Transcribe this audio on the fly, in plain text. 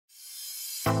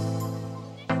I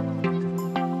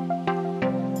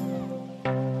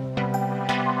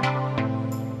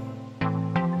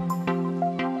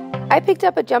picked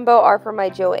up a jumbo R for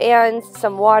my Joann's,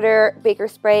 some water, baker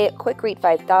spray, Quick Read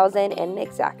 5000, and an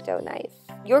Exacto knife.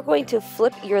 You're going to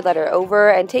flip your letter over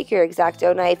and take your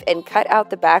Exacto knife and cut out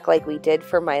the back like we did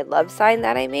for my love sign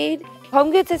that I made.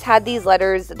 HomeGoods has had these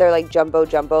letters, they're like jumbo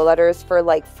letters, for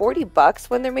like 40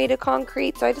 bucks when they're made of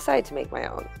concrete, so I decided to make my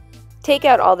own. Take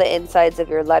out all the insides of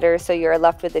your letter so you're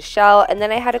left with the shell, and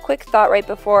then I had a quick thought right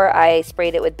before I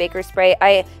sprayed it with baker spray.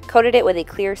 I coated it with a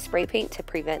clear spray paint to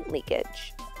prevent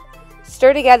leakage.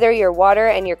 Stir together your water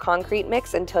and your concrete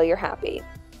mix until you're happy.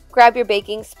 Grab your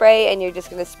baking spray and you're just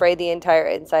going to spray the entire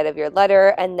inside of your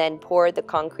letter and then pour the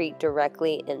concrete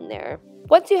directly in there.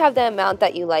 Once you have the amount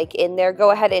that you like in there,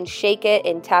 go ahead and shake it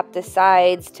and tap the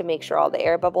sides to make sure all the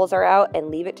air bubbles are out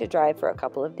and leave it to dry for a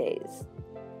couple of days.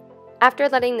 After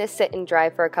letting this sit and dry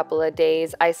for a couple of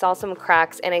days, I saw some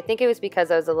cracks, and I think it was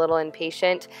because I was a little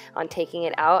impatient on taking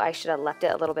it out. I should have left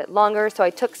it a little bit longer, so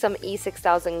I took some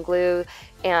E6000 glue,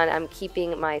 and I'm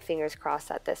keeping my fingers crossed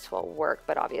that this will work,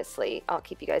 but obviously I'll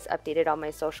keep you guys updated on my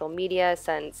social media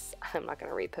since I'm not going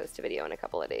to repost a video in a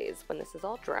couple of days when this is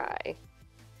all dry.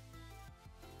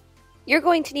 You're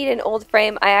going to need an old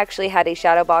frame. I actually had a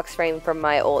shadow box frame from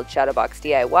my old shadow box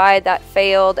DIY that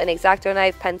failed, an Exacto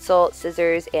knife, pencil,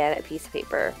 scissors, and a piece of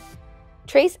paper.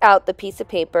 Trace out the piece of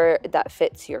paper that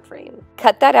fits your frame.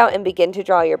 Cut that out and begin to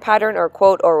draw your pattern or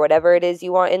quote or whatever it is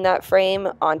you want in that frame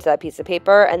onto that piece of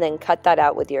paper, and then cut that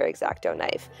out with your Exacto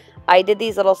knife. I did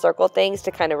these little circle things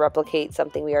to kind of replicate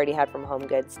something we already had from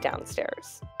HomeGoods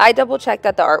downstairs. I double checked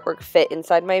that the artwork fit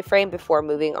inside my frame before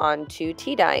moving on to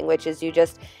tea dyeing, which is you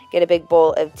just get a big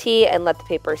bowl of tea and let the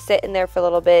paper sit in there for a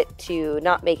little bit to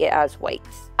not make it as white.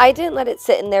 I didn't let it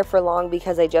sit in there for long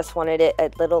because I just wanted it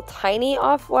a little tiny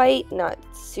off-white, not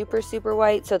super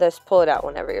white, so just pull it out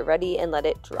whenever you're ready and let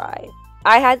it dry.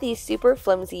 I had these super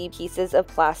flimsy pieces of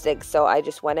plastic, so I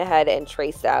just went ahead and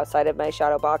traced the outside of my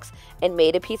shadow box and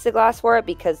made a piece of glass for it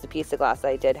because the piece of glass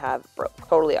I did have broke.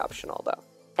 Totally optional though.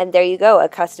 And there you go, a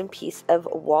custom piece of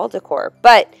wall decor.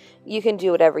 But you can do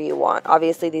whatever you want.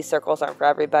 Obviously, these circles aren't for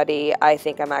everybody. I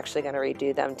think I'm actually going to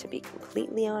redo them, to be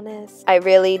completely honest. I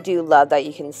really do love that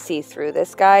you can see through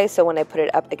this guy, so when I put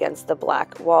it up against the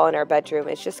black wall in our bedroom,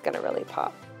 it's just going to really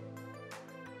pop.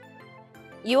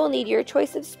 You will need your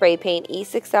choice of spray paint,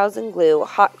 E6000 glue,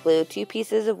 hot glue, 2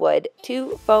 pieces of wood,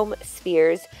 2 foam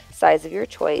spheres, size of your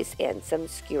choice, and some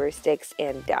skewer sticks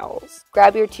and dowels.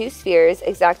 Grab your 2 spheres,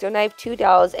 Exacto knife, 2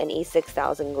 dowels, and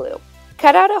E6000 glue.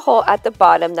 Cut out a hole at the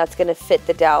bottom that's going to fit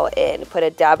the dowel in. Put a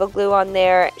dab of glue on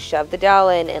there, shove the dowel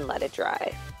in, and let it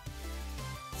dry.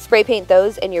 Spray paint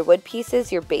those and your wood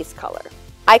pieces your base color.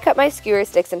 I cut my skewer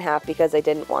sticks in half because I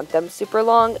didn't want them super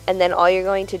long, and then all you're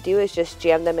going to do is just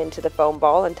jam them into the foam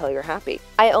ball until you're happy.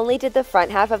 I only did the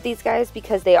front half of these guys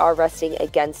because they are resting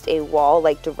against a wall,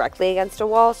 like directly against a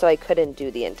wall, so I couldn't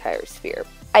do the entire sphere.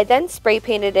 I then spray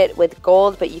painted it with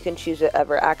gold, but you can choose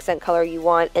whatever accent color you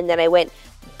want, and then I went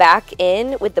back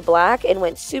in with the black and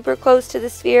went super close to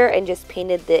the sphere and just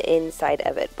painted the inside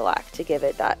of it black to give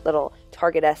it that little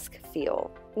Target-esque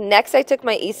feel. Next, I took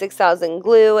my E6000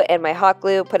 glue and my hot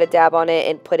glue, put a dab on it,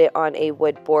 and put it on a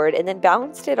wood board, and then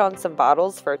balanced it on some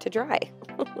bottles for it to dry.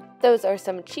 Those are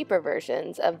some cheaper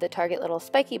versions of the Target little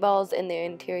spiky balls in the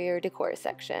interior decor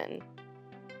section.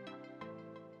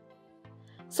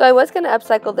 So I was going to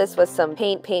upcycle this with some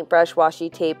paint, paintbrush,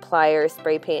 washi tape, pliers,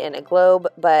 spray paint, and a globe,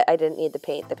 but I didn't need the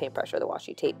paint, the paintbrush, or the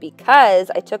washi tape because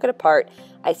I took it apart.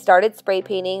 I started spray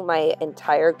painting my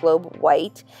entire globe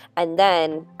white, and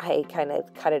then I kind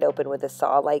of cut it open with a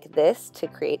saw like this to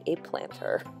create a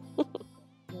planter.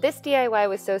 This DIY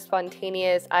was so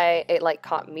spontaneous, it like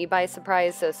caught me by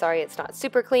surprise, so sorry it's not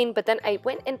super clean, but then I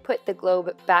went and put the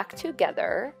globe back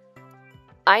together.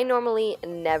 I normally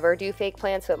never do fake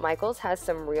plants, but Michael's has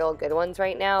some real good ones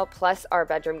right now, plus our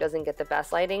bedroom doesn't get the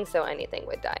best lighting, so anything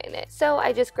would die in it. So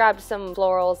I just grabbed some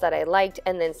florals that I liked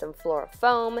and then some floral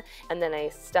foam, and then I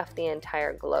stuffed the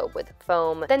entire globe with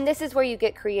foam. Then this is where you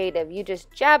get creative. You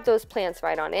just jab those plants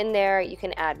right on in there. You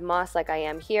can add moss like I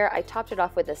am here. I topped it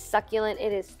off with a succulent.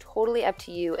 It is totally up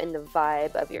to you and the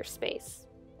vibe of your space.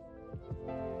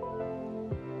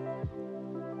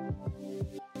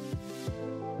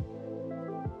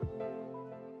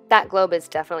 That globe is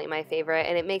definitely my favorite,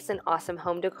 and it makes an awesome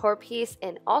home decor piece,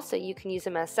 and also you can use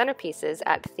them as centerpieces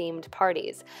at themed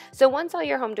parties. So once all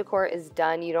your home decor is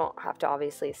done, you don't have to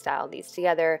obviously style these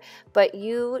together, but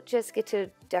you just get to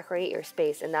decorate your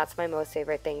space, and that's my most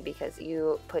favorite thing because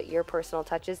you put your personal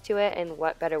touches to it, and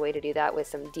what better way to do that with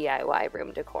some DIY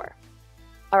room decor.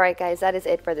 Alright guys, that is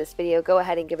it for this video. Go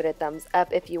ahead and give it a thumbs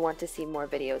up if you want to see more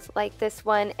videos like this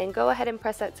one, and go ahead and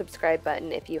press that subscribe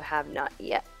button if you have not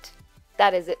yet.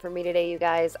 That is it for me today, you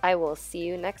guys. I will see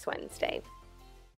you next Wednesday.